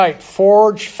Right,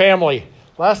 Forge family.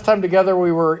 Last time together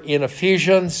we were in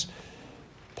Ephesians.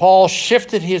 Paul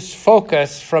shifted his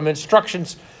focus from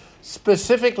instructions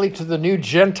specifically to the new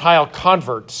Gentile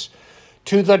converts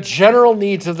to the general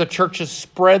needs of the churches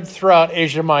spread throughout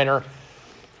Asia Minor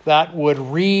that would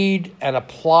read and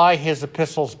apply his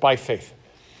epistles by faith.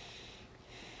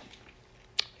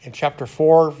 In chapter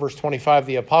 4, verse 25,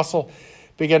 the apostle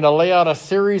began to lay out a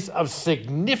series of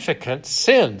significant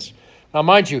sins. Now,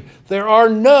 mind you, there are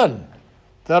none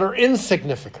that are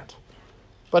insignificant.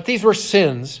 But these were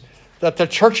sins that the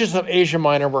churches of Asia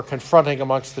Minor were confronting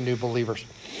amongst the new believers.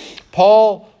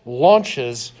 Paul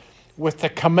launches with the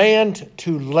command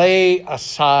to lay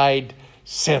aside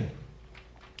sin.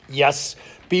 Yes,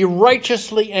 be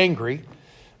righteously angry,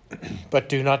 but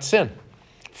do not sin.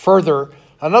 Further,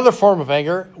 another form of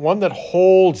anger, one that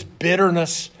holds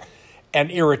bitterness and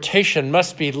irritation,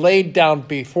 must be laid down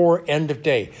before end of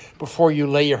day, before you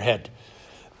lay your head.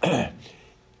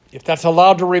 If that's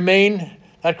allowed to remain,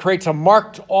 that creates a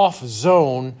marked off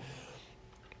zone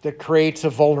that creates a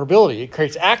vulnerability. It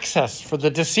creates access for the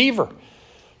deceiver.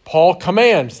 Paul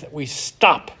commands that we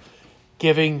stop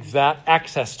giving that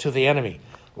access to the enemy.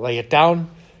 Lay it down,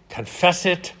 confess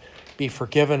it, be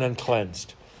forgiven and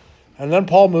cleansed. And then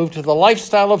Paul moved to the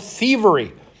lifestyle of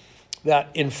thievery that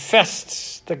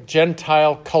infests the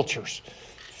Gentile cultures,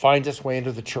 finds its way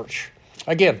into the church.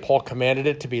 Again, Paul commanded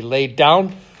it to be laid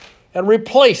down and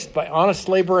replaced by honest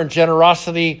labor and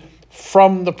generosity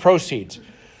from the proceeds.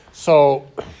 So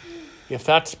if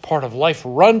that's part of life,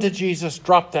 run to Jesus,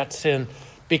 drop that sin,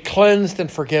 be cleansed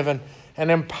and forgiven, and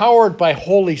empowered by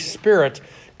Holy Spirit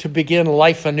to begin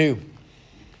life anew.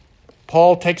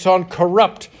 Paul takes on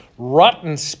corrupt,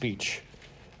 rotten speech,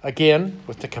 again,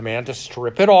 with the command to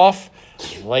strip it off,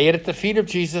 lay it at the feet of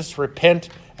Jesus, repent,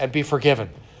 and be forgiven.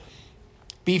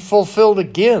 Be filled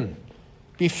again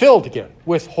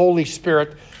with Holy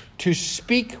Spirit to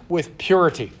speak with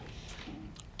purity,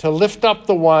 to lift up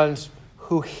the ones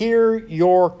who hear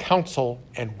your counsel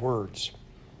and words.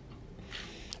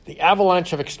 The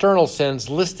avalanche of external sins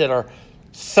listed are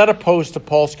set opposed to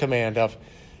Paul's command of,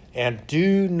 and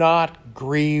do not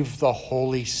grieve the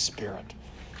Holy Spirit.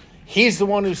 He's the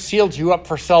one who sealed you up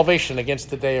for salvation against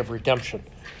the day of redemption.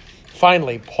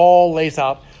 Finally, Paul lays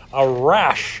out a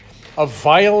rash of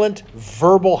violent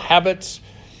verbal habits,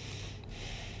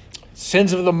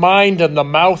 sins of the mind and the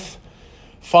mouth,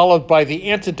 followed by the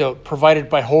antidote provided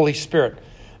by Holy Spirit.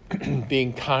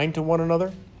 Being kind to one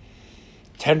another,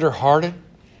 tender-hearted,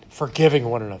 forgiving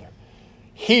one another.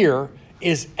 Here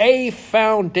is a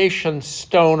foundation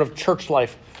stone of church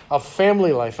life, of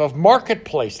family life, of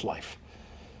marketplace life,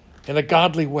 in a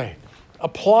godly way.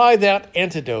 Apply that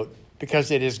antidote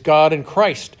because it is God in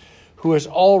Christ who has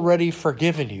already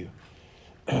forgiven you.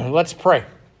 Let's pray.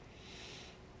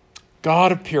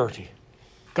 God of purity,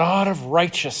 God of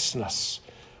righteousness,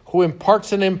 who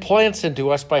imparts and implants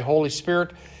into us by Holy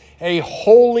Spirit a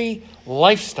holy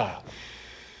lifestyle.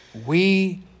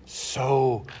 We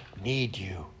so need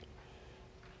you.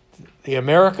 The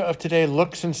America of today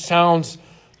looks and sounds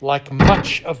like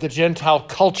much of the Gentile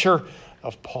culture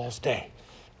of Paul's day.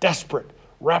 Desperate,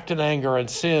 wrapped in anger and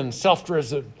sin,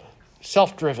 self-driven,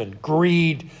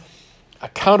 greed,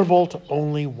 accountable to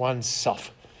only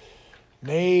oneself.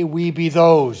 May we be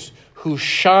those who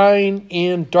shine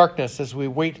in darkness as we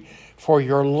wait for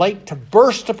your light to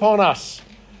burst upon us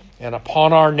and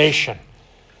upon our nation.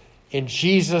 In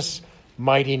Jesus'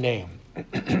 mighty name.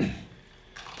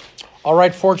 All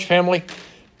right, Forge family,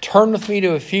 turn with me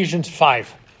to Ephesians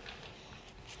 5.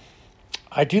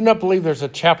 I do not believe there's a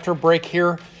chapter break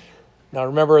here. Now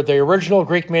remember, the original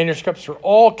Greek manuscripts are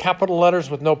all capital letters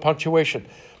with no punctuation.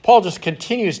 Paul just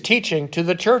continues teaching to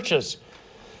the churches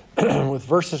with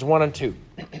verses 1 and 2.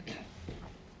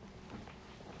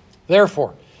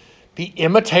 Therefore, be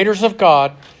imitators of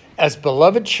God as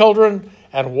beloved children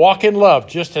and walk in love,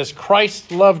 just as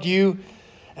Christ loved you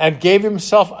and gave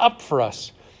himself up for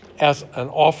us as an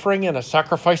offering and a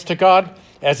sacrifice to God,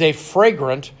 as a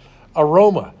fragrant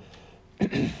aroma.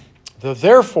 The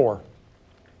therefore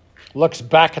looks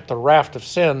back at the raft of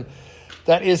sin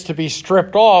that is to be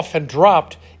stripped off and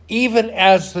dropped, even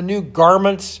as the new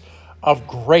garments of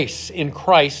grace in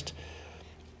Christ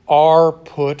are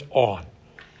put on.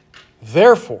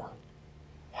 Therefore,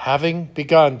 having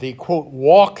begun the, quote,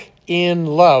 walk in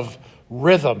love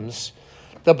rhythms,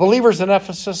 the believers in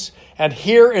Ephesus and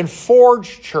here in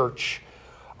Forge Church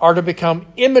are to become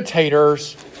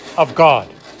imitators of God.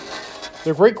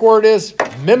 The Greek word is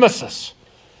mimesis.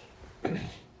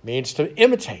 Means to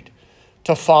imitate,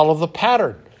 to follow the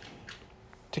pattern,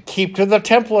 to keep to the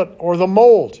template or the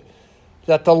mold.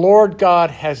 that the Lord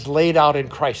God has laid out in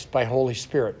Christ by Holy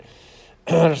Spirit.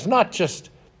 And it's not just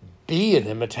be an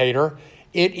imitator,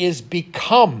 it is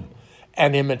become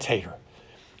an imitator,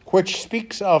 which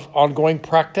speaks of ongoing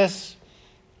practice,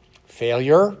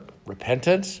 failure,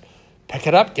 repentance, pick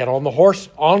it up, get on the horse,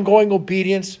 ongoing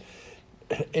obedience.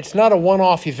 It's not a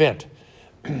one-off event.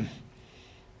 In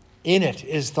it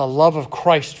is the love of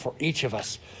Christ for each of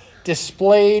us,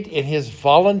 displayed in his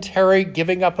voluntary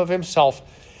giving up of himself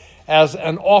as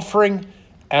an offering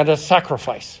and a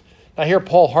sacrifice. Now here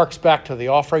Paul harks back to the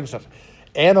offerings of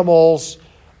animals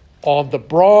on the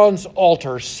bronze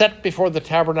altar set before the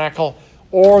tabernacle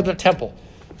or the temple.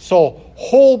 So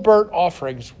whole burnt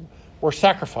offerings were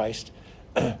sacrificed,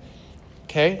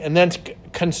 okay, and then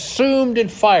consumed in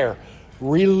fire,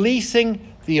 releasing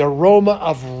the aroma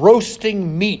of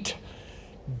roasting meat,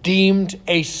 deemed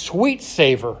a sweet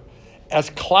savor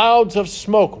as clouds of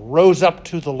smoke rose up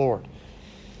to the Lord.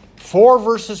 4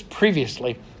 verses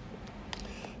previously,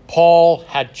 Paul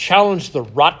had challenged the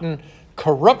rotten,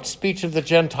 corrupt speech of the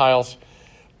Gentiles,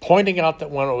 pointing out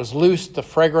that when it was loosed, the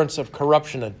fragrance of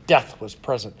corruption and death was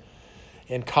present.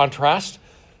 In contrast,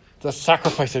 the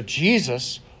sacrifice of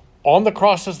Jesus on the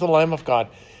cross as the Lamb of God,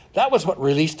 that was what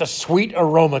released a sweet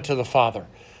aroma to the Father,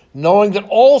 knowing that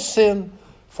all sin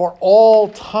for all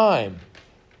time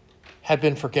had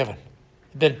been forgiven,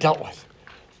 been dealt with.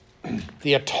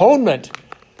 The atonement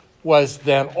was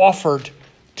then offered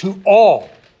to all,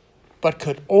 but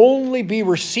could only be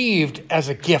received as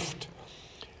a gift,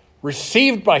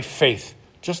 received by faith,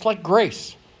 just like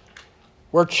grace.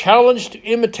 We're challenged to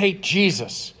imitate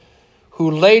Jesus,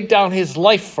 who laid down his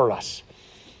life for us.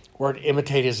 We're to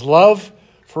imitate his love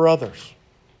for others,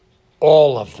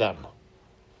 all of them.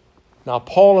 Now,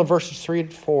 Paul in verses 3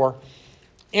 and 4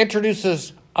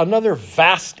 introduces another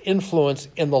vast influence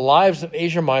in the lives of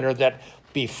Asia Minor that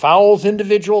befouls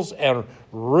individuals and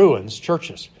ruins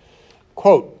churches.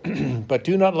 Quote, "But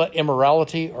do not let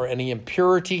immorality or any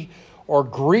impurity or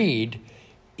greed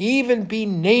even be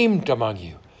named among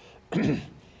you,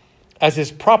 as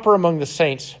is proper among the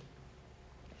saints.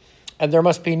 And there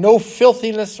must be no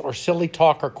filthiness or silly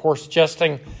talk or coarse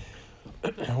jesting,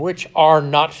 which are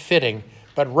not fitting,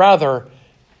 but rather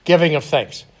giving of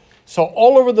thanks." So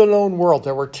all over the known world,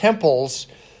 there were temples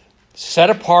set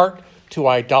apart to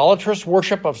idolatrous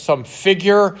worship of some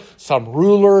figure, some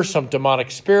ruler, some demonic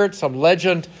spirit, some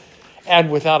legend, and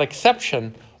without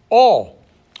exception, all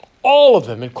of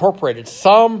them incorporated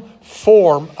some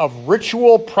form of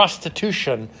ritual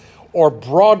prostitution or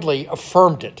broadly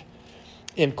affirmed it.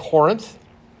 In Corinth,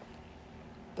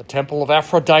 the temple of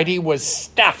Aphrodite was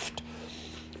staffed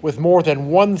with more than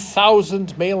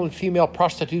 1,000 male and female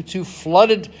prostitutes who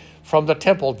flooded from the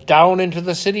temple down into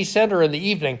the city center in the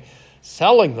evening,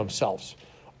 selling themselves.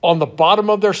 On the bottom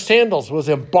of their sandals was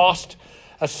embossed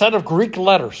a set of Greek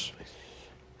letters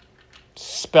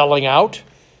spelling out,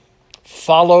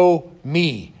 "Follow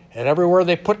me." And everywhere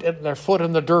they put their foot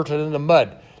in the dirt and in the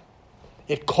mud,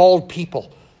 it called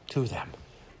people to them.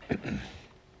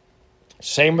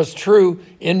 Same was true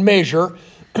in measure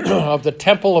of the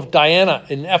temple of Diana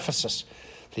in Ephesus.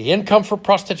 The income for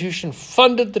prostitution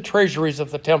funded the treasuries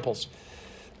of the temples.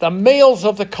 The males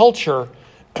of the culture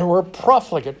were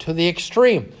profligate to the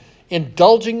extreme,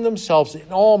 indulging themselves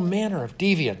in all manner of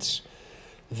deviance.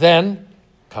 Then,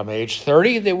 come age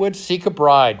 30, they would seek a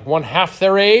bride, one half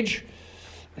their age,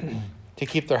 to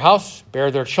keep their house,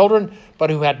 bear their children, but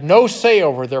who had no say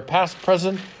over their past,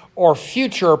 present, or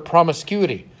future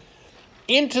promiscuity.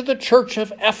 Into the church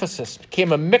of Ephesus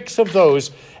came a mix of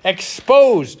those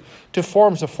exposed to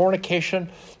forms of fornication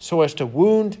so as to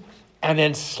wound and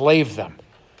enslave them.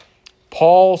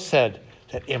 Paul said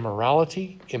that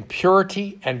immorality,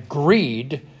 impurity, and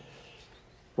greed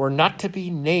were not to be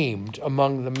named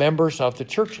among the members of the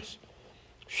churches.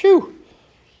 Phew!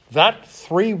 That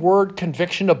 3-word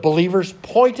conviction of believers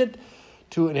pointed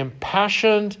to an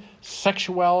impassioned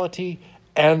sexuality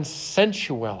and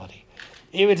sensuality.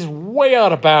 It is way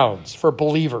out of bounds for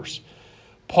believers.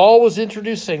 Paul was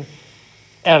introducing,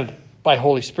 and by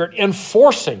Holy Spirit,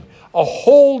 enforcing a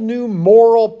whole new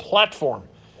moral platform.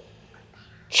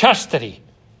 Chastity.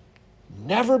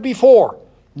 Never before,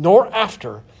 nor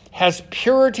after, has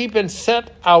purity been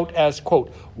set out as,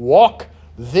 quote, "walk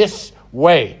this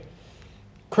way."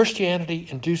 Christianity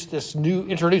introduced this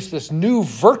new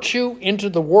virtue into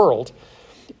the world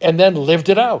and then lived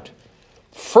it out.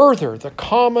 Further, the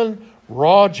common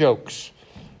raw jokes,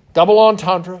 double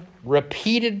entendre,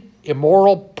 repeated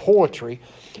immoral poetry,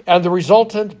 and the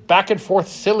resultant back and forth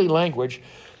silly language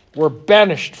were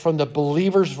banished from the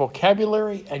believer's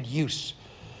vocabulary and use.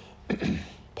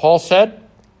 Paul said,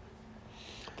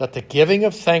 that the giving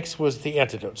of thanks was the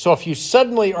antidote. So if you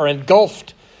suddenly are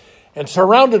engulfed and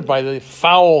surrounded by the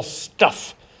foul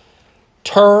stuff,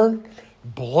 turn,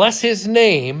 bless his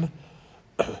name,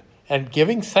 and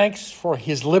giving thanks for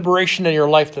his liberation in your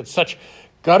life, that such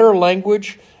gutter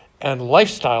language and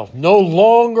lifestyle no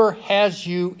longer has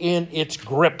you in its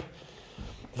grip.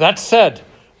 That said,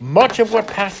 much of what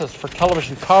passes for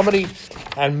television comedy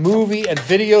and movie and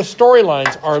video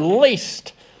storylines are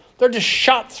laced. They're just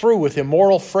shot through with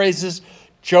immoral phrases,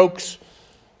 jokes,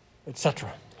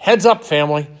 etc. Heads up,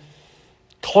 family.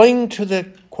 Cling to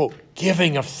the, quote,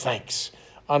 giving of thanks,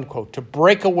 unquote, to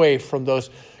break away from those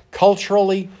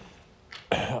culturally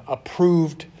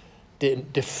approved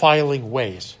defiling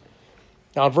ways.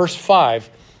 Now, verse 5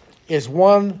 is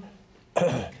one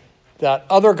that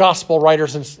other gospel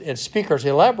writers and speakers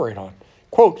elaborate on.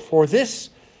 Quote, for this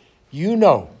you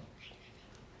know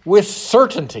with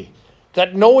certainty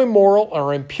that no immoral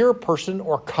or impure person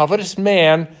or covetous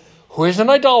man who is an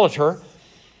idolater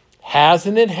has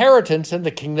an inheritance in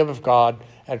the kingdom of God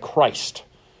and Christ.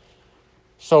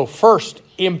 So first,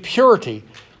 impurity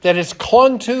that is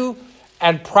clung to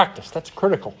and practiced. That's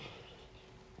critical.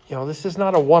 You know, this is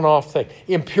not a one-off thing.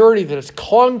 Impurity that is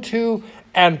clung to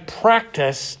and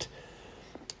practiced.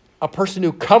 A person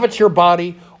who covets your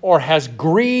body or has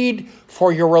greed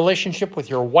for your relationship with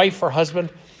your wife or husband.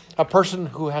 A person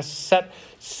who has set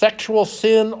sexual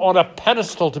sin on a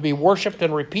pedestal to be worshipped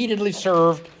and repeatedly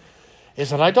served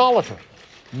is an idolater.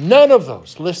 None of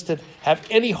those listed have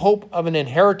any hope of an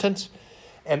inheritance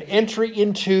and entry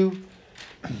into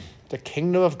the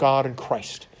kingdom of God in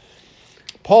Christ.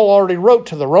 Paul already wrote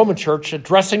to the Roman church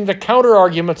addressing the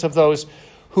counter-arguments of those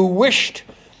who wished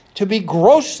to be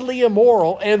grossly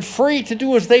immoral and free to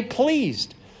do as they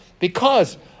pleased.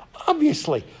 Because,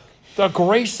 obviously, the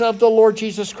grace of the Lord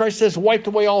Jesus Christ has wiped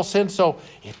away all sin, so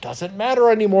it doesn't matter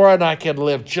anymore, and I can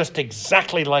live just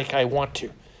exactly like I want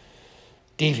to.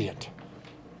 Deviant.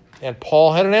 And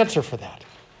Paul had an answer for that.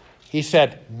 He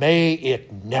said, may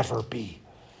it never be.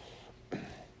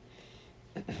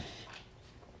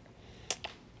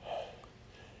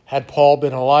 Had Paul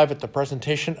been alive at the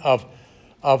presentation of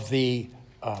the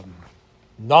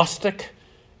Gnostic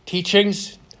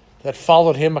teachings that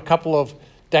followed him a couple of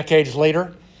decades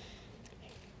later,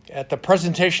 at the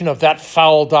presentation of that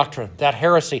foul doctrine, that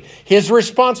heresy, his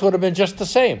response would have been just the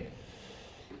same.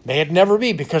 May it never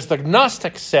be, because the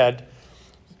Gnostics said,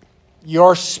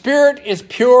 your spirit is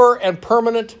pure and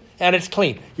permanent and it's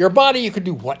clean. Your body, you can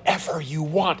do whatever you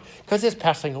want because it's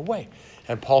passing away.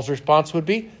 And Paul's response would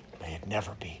be, may it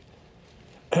never be.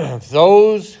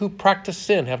 Those who practice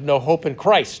sin have no hope in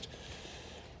Christ.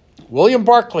 William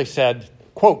Barclay said,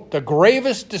 quote, the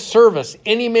gravest disservice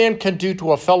any man can do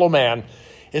to a fellow man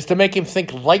is to make him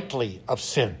think lightly of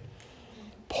sin.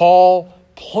 Paul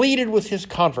pleaded with his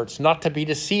converts not to be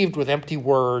deceived with empty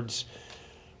words,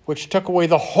 which took away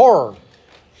the horror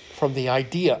from the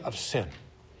idea of sin.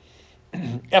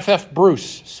 F.F.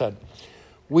 Bruce said,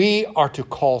 we are to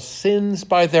call sins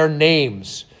by their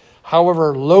names,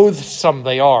 however loathsome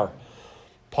they are.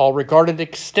 Paul regarded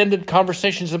extended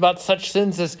conversations about such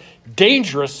sins as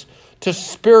dangerous to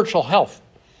spiritual health.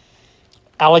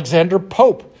 Alexander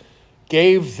Pope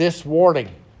gave this warning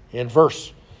in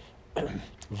verse.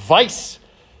 Vice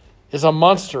is a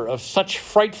monster of such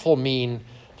frightful mien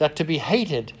that to be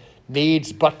hated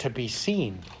needs but to be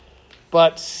seen.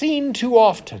 But seen too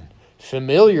often,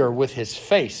 familiar with his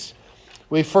face,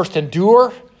 we first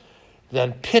endure,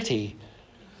 then pity,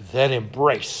 then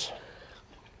embrace.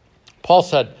 Paul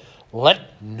said,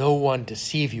 let no one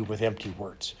deceive you with empty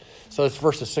words. So it's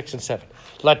verses 6 and 7.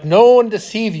 Let no one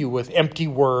deceive you with empty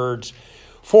words,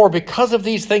 for because of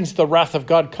these things the wrath of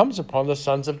God comes upon the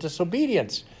sons of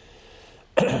disobedience.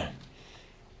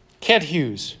 Kent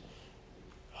Hughes,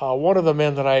 one of the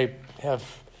men that I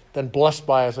have been blessed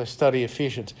by as I study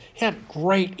Ephesians, he had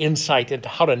great insight into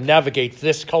how to navigate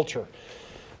this culture.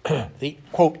 The,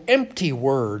 quote, empty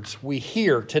words we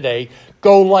hear today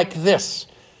go like this.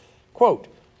 Quote,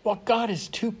 well, God is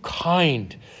too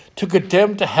kind to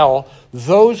condemn to hell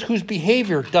those whose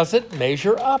behavior doesn't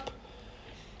measure up.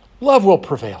 Love will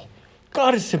prevail.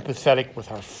 God is sympathetic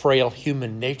with our frail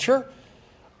human nature,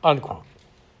 unquote.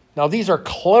 Now, these are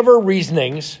clever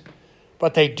reasonings,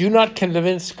 but they do not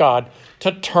convince God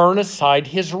to turn aside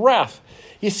his wrath.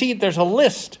 You see, there's a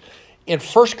list in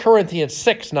 1 Corinthians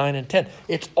 6, 9, and 10.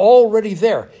 It's already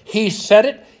there. He said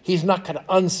it. He's not going to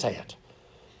unsay it.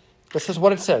 This is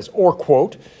what it says. Or,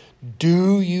 quote,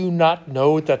 do you not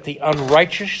know that the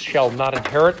unrighteous shall not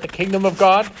inherit the kingdom of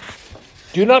God?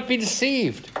 Do not be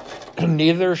deceived.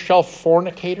 Neither shall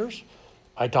fornicators,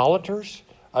 idolaters,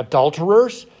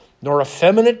 adulterers, nor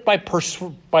effeminate by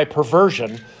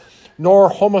perversion, nor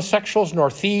homosexuals, nor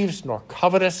thieves, nor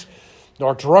covetous,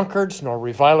 nor drunkards, nor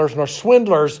revilers, nor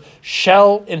swindlers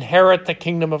shall inherit the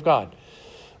kingdom of God.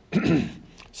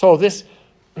 So this,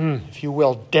 if you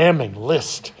will, damning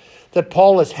list that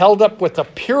Paul has held up with the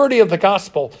purity of the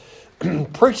gospel,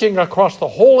 preaching across the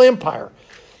whole empire,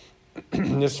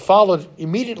 is followed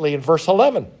immediately in verse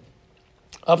 11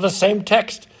 of the same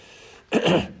text.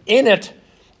 In it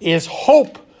is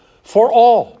hope for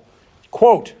all.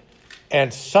 Quote,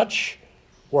 and such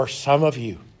were some of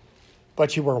you.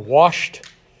 But you were washed,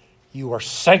 you were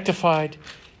sanctified,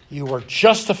 you were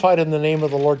justified in the name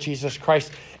of the Lord Jesus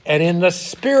Christ and in the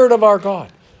Spirit of our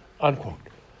God. Unquote.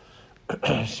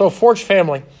 So, Forge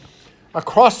family,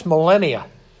 across millennia,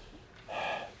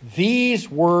 these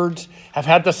words have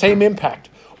had the same impact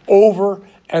over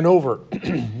and over.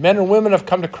 Men and women have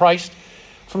come to Christ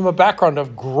from a background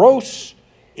of gross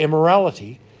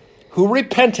immorality, who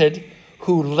repented,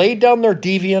 who laid down their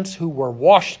deviance, who were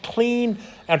washed clean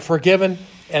and forgiven,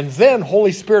 and then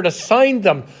Holy Spirit assigned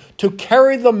them to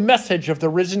carry the message of the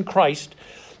risen Christ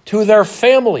to their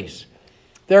families,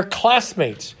 their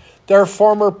classmates, their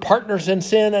former partners in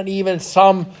sin, and even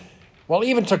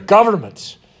even to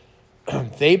governments.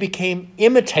 They became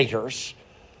imitators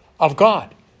of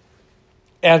God.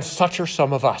 And such are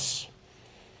some of us.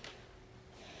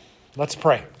 Let's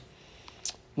pray.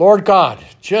 Lord God,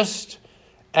 just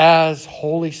as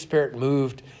Holy Spirit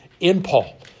moved in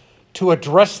Paul to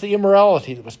address the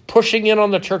immorality that was pushing in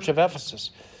on the church of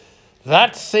Ephesus,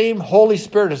 that same Holy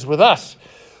Spirit is with us,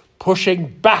 pushing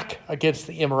back against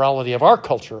the immorality of our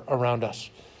culture around us.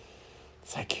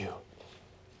 Thank you.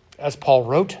 As Paul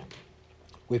wrote,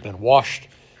 we've been washed,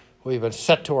 we've been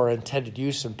set to our intended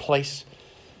use and place,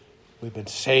 we've been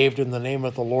saved in the name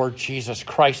of the Lord Jesus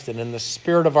Christ and in the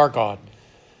Spirit of our God.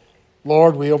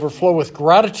 Lord, we overflow with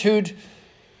gratitude,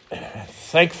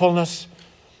 thankfulness,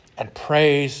 and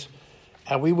praise,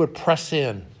 and we would press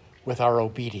in with our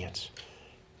obedience.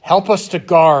 Help us to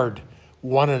guard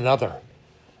one another.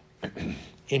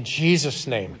 In Jesus'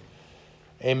 name,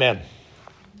 amen.